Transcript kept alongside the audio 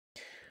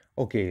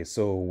Okay,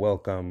 so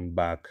welcome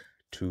back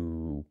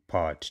to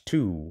part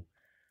two.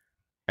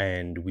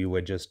 And we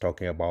were just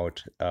talking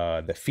about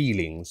the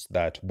feelings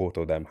that both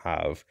of them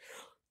have.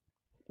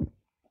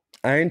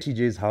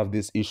 INTJs have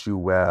this issue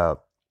where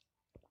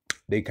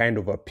they kind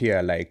of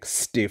appear like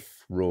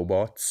stiff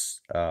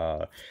robots.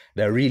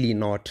 They're really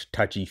not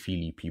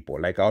touchy-feely people.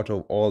 Like out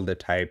of all the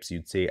types,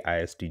 you'd say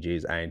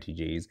ISTJs,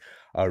 INTJs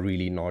are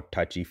really not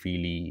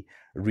touchy-feely,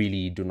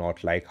 really do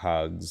not like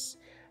hugs.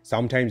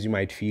 Sometimes you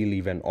might feel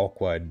even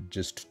awkward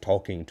just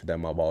talking to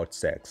them about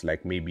sex.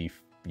 Like maybe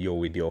you're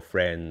with your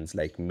friends,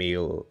 like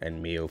male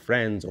and male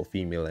friends or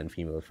female and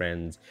female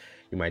friends.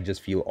 You might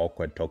just feel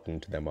awkward talking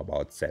to them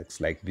about sex,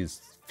 like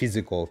these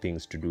physical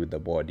things to do with the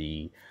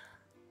body.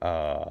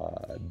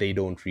 They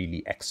don't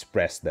really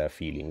express their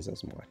feelings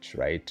as much,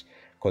 right?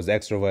 Because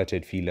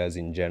extroverted feelers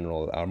in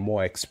general are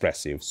more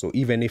expressive. So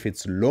even if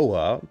it's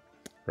lower,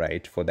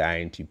 right, for the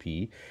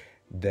INTP,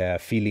 their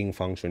feeling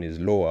function is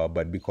lower,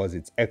 but because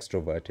it's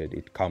extroverted,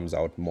 it comes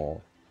out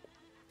more,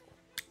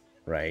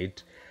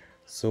 right?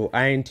 So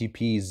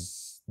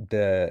INTPs,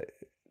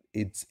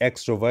 it's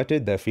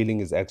extroverted, the feeling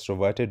is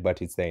extroverted,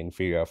 but it's the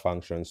inferior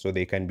function. So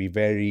they can be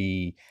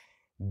very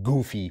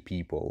goofy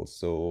people.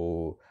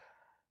 So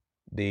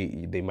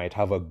they might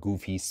have a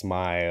goofy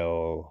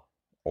smile,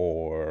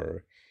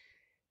 or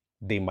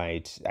they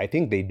might, I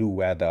think they do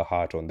wear their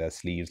heart on their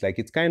sleeves. Like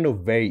it's kind of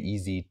very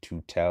easy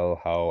to tell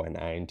how an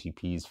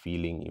INTP is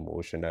feeling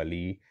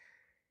emotionally,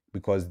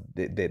 because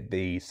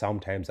they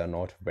sometimes are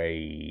not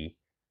very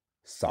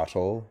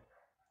subtle,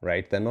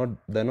 right? They're not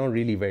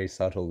really very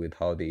subtle with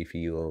how they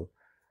feel.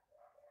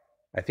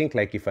 I think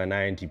like if an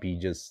INTP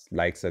just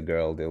likes a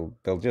girl,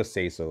 they'll just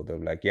say so. They'll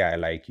be like, yeah, I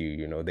like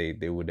you.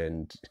 They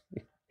wouldn't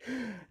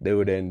they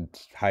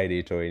wouldn't hide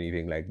it or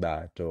anything like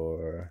that.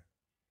 Or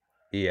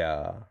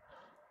yeah.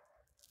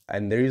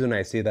 And the reason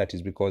I say that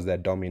is because their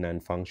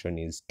dominant function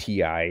is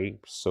TI.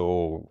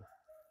 So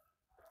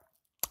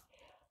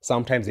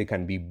sometimes they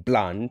can be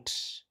blunt,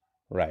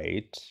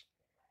 right?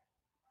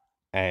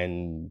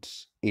 And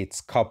it's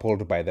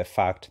coupled by the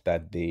fact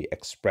that they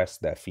express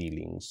their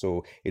feelings.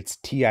 So it's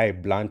TI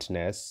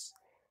bluntness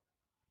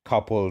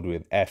coupled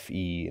with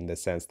FE, in the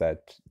sense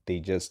that they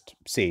just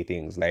say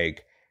things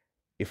like,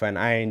 if an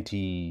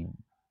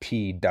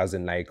INTP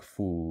doesn't like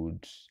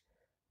food,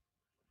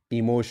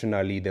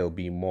 emotionally they'll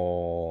be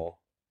more,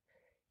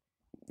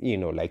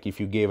 like if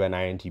you gave an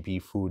INTP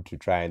food to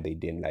try and they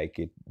didn't like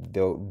it,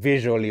 they'll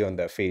visually on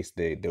their face,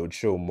 they would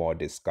show more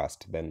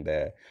disgust than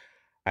the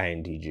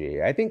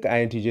INTJ. I think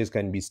INTJs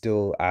can be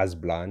still as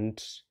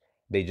blunt.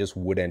 They just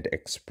wouldn't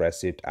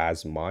express it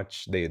as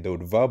much. They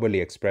would verbally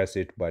express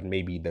it, but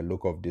maybe the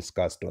look of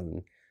disgust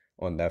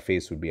on their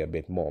face would be a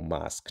bit more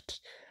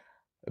masked.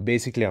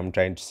 Basically, I'm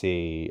trying to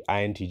say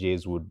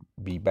INTJs would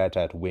be better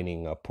at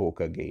winning a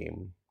poker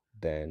game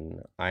than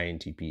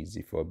INTPs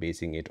if we're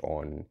basing it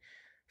on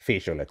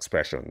facial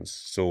expressions.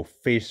 So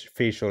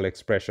facial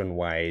expression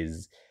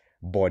wise,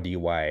 body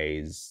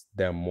wise,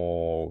 they're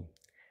more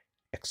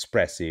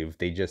expressive.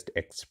 They just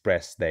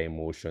express their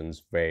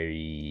emotions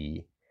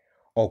very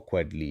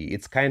awkwardly.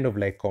 It's kind of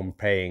like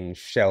comparing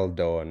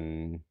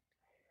Sheldon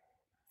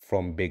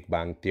from Big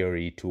Bang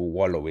Theory to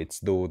Wolowitz,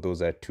 though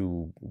those are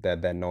two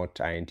that they're not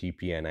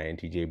INTP and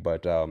INTJ,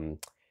 but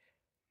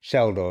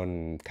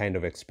Sheldon kind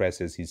of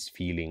expresses his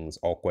feelings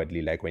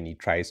awkwardly, like when he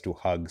tries to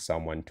hug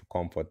someone to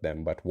comfort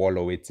them, but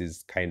Wolowitz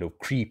is kind of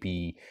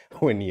creepy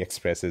when he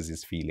expresses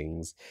his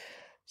feelings.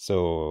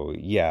 So,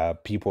 yeah,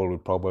 people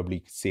would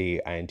probably say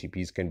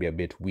INTPs can be a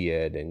bit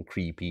weird and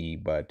creepy,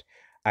 but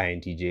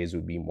INTJs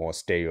would be more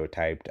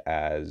stereotyped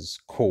as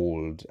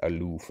cold,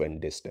 aloof,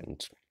 and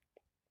distant.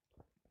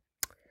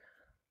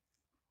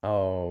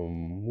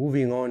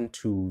 Moving on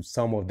to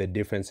some of the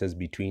differences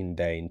between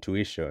their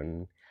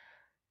intuition.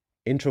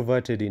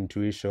 Introverted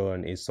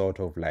intuition is sort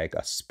of like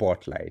a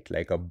spotlight,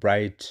 like a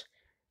bright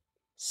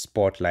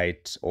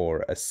spotlight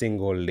or a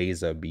single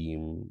laser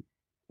beam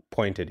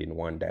pointed in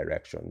one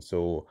direction.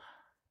 So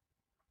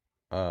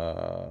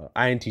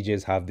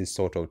INTJs have this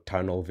sort of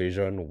tunnel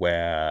vision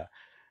where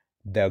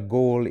their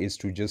goal is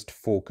to just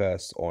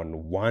focus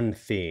on one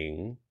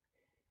thing,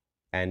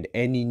 and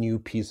any new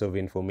piece of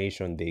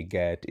information they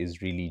get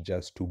is really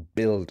just to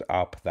build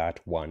up that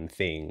one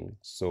thing.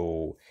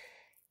 So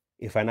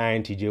if an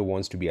INTJ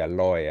wants to be a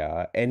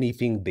lawyer,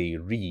 anything they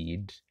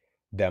read,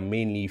 they're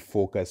mainly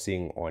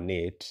focusing on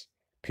it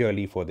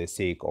purely for the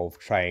sake of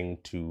trying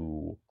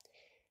to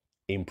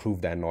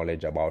improve their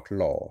knowledge about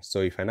law.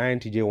 So if an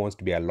INTJ wants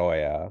to be a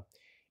lawyer,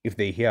 if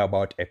they hear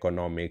about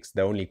economics,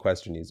 the only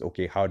question is,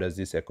 okay, how does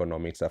this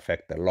economics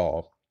affect the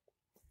law,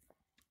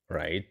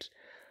 right?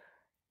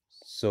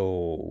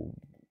 So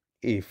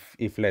if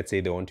let's say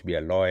they want to be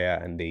a lawyer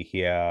and they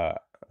hear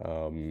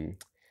um,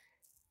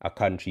 a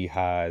country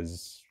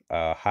has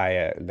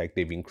higher, like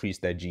they've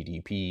increased their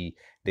GDP,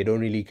 they don't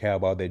really care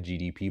about their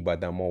GDP, but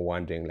they're more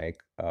wondering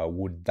like,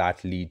 would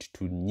that lead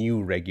to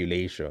new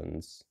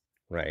regulations,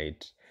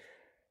 right,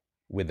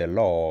 with the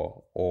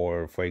law?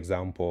 Or for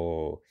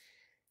example,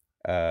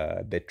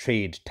 the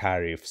trade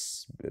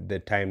tariffs, the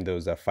time there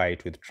was a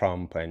fight with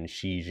Trump and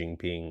Xi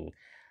Jinping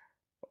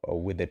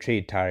with the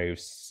trade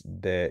tariffs,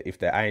 if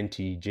the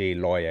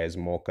INTJ lawyer is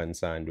more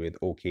concerned with,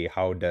 okay,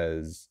 how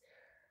does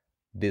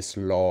this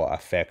law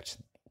affect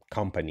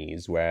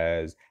companies,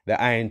 whereas the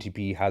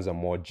INTP has a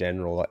more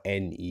general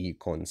NE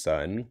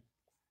concern.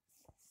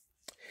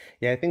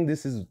 Yeah, I think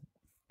this is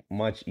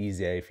much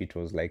easier if it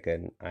was like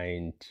an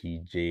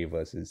INTJ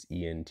versus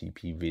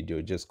ENTP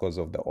video just because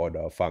of the order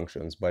of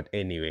functions. But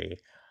anyway,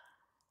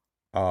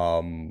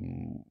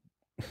 um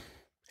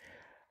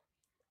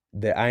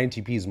the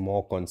INTP is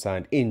more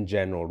concerned in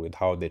general with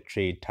how the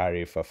trade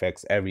tariff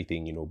affects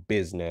everything,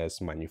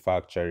 business,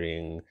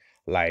 manufacturing,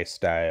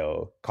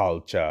 lifestyle,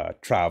 culture,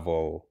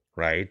 travel,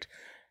 right?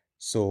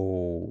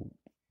 So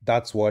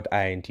that's what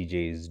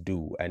INTJs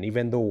do. And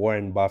even though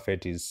Warren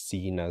Buffett is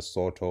seen as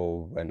sort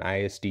of an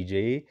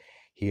ISTJ,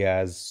 he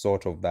has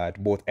sort of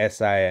that, both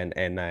SI and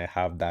NI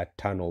have that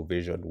tunnel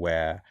vision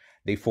where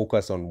they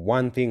focus on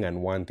one thing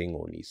and one thing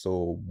only.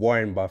 So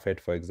Warren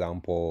Buffett, for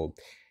example,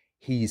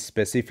 he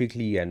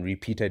specifically and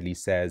repeatedly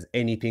says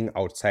anything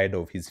outside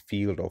of his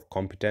field of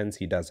competence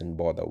he doesn't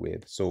bother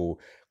with. So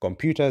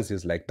computers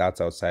is like,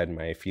 that's outside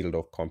my field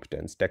of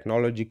competence.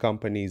 Technology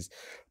companies,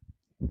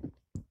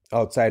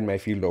 outside my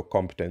field of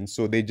competence.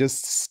 So they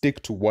just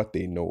stick to what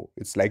they know.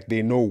 It's like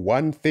they know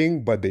one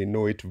thing, but they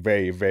know it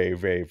very, very,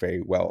 very,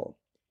 very well,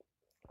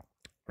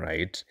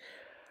 right?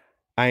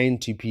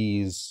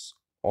 INTPs,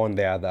 on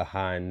the other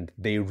hand,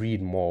 they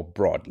read more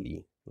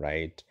broadly,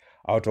 right?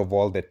 Out of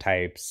all the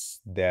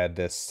types, they're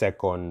the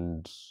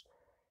second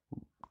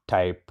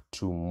type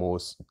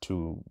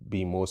to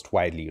be most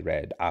widely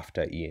read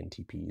after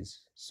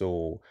ENTPs.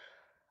 So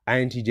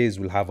INTJs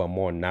will have a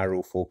more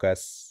narrow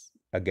focus,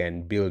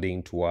 again,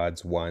 building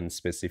towards one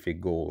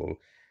specific goal.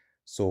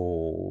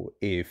 So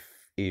if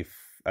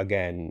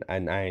again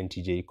an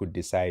INTJ could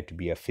decide to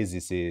be a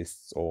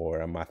physicist or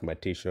a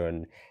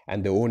mathematician,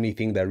 and the only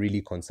thing they're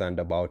really concerned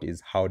about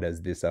is how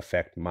does this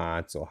affect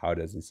maths or how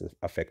does this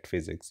affect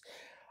physics.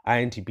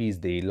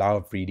 INTPs, they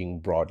love reading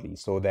broadly,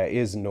 so there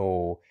is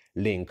no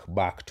link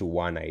back to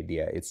one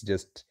idea. It's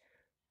just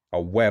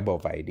a web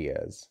of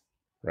ideas,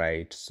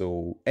 right?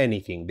 So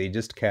anything, they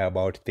just care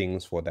about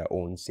things for their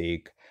own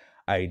sake,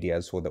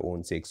 ideas for their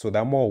own sake. So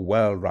they're more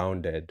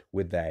well-rounded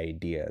with their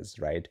ideas,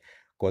 right?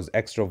 Because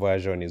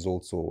extroversion is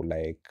also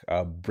like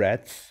a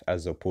breadth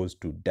as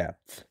opposed to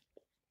depth.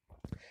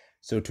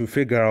 So to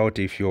figure out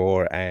if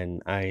you're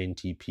an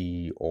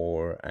INTP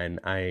or an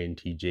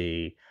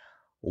INTJ,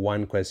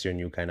 one question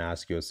you can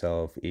ask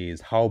yourself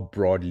is, how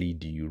broadly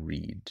do you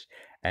read?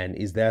 And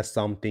is there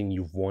something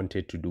you've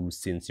wanted to do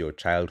since your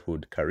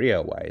childhood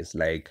career-wise?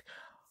 Like,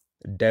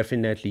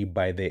 definitely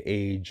by the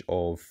age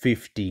of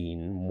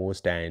 15,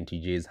 most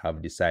INTJs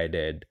have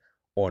decided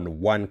on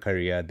one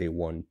career they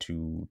want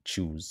to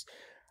choose.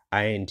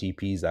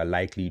 INTPs are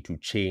likely to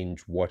change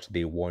what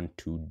they want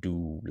to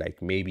do,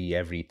 like maybe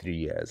every 3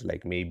 years.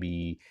 Like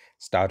maybe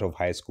start of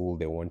high school,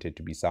 they want it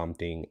to be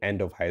something,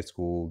 end of high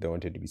school, they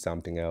want it to be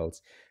something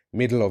else,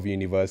 middle of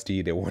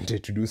university, they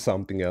wanted to do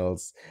something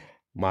else,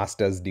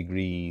 master's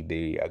degree,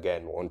 they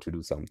again want to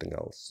do something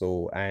else.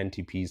 So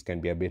INTPs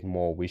can be a bit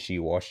more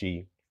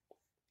wishy-washy.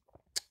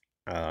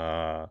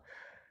 Uh,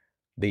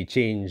 they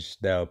change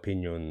their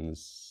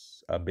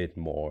opinions a bit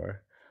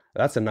more.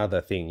 That's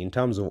another thing. In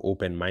terms of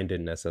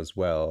open-mindedness as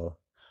well,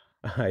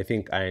 I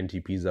think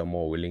INTPs are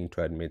more willing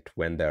to admit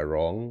when they're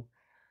wrong.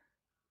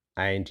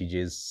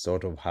 INTJs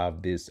sort of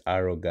have this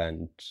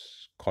arrogant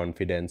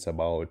confidence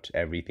about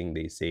everything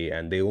they say,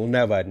 and they will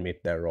never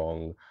admit they're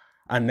wrong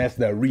unless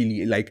they're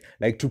really like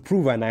to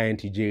prove an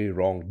INTJ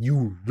wrong,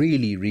 you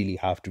really, really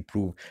have to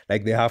prove,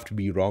 like they have to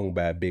be wrong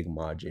by a big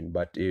margin.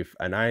 But if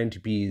an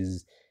INTP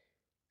is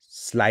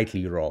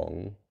slightly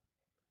wrong,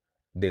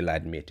 they'll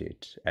admit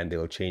it and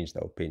they'll change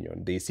their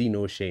opinion. They see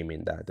no shame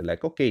in that. They're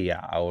like, okay,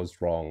 yeah, I was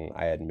wrong.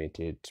 I admit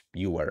it.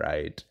 You were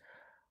right.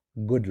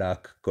 Good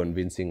luck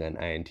convincing an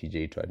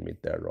INTJ to admit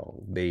they're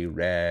wrong. They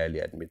rarely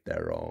admit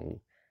they're wrong.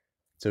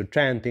 So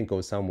try and think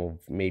of some of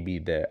maybe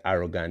the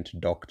arrogant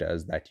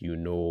doctors that you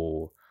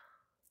know,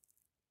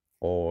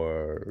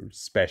 or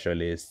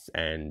specialists,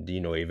 and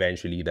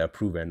eventually they're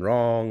proven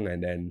wrong,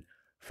 and then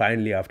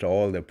finally after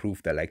all the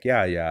proof they're like,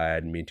 yeah, I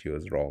admit he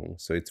was wrong.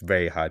 So it's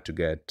very hard to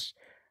get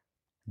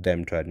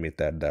them to admit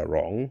that they're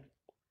wrong.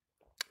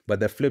 But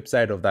the flip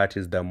side of that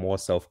is they're more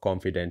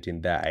self-confident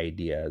in their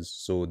ideas,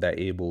 so they're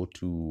able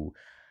to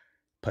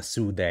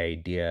pursue their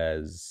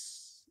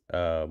ideas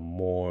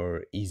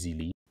more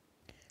easily.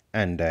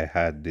 And I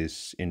had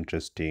this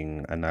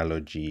interesting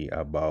analogy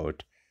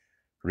about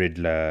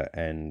Riddler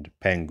and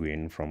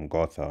Penguin from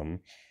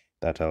Gotham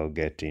that I'll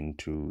get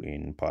into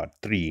in part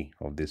 3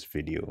 of this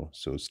video,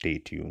 so stay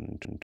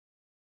tuned.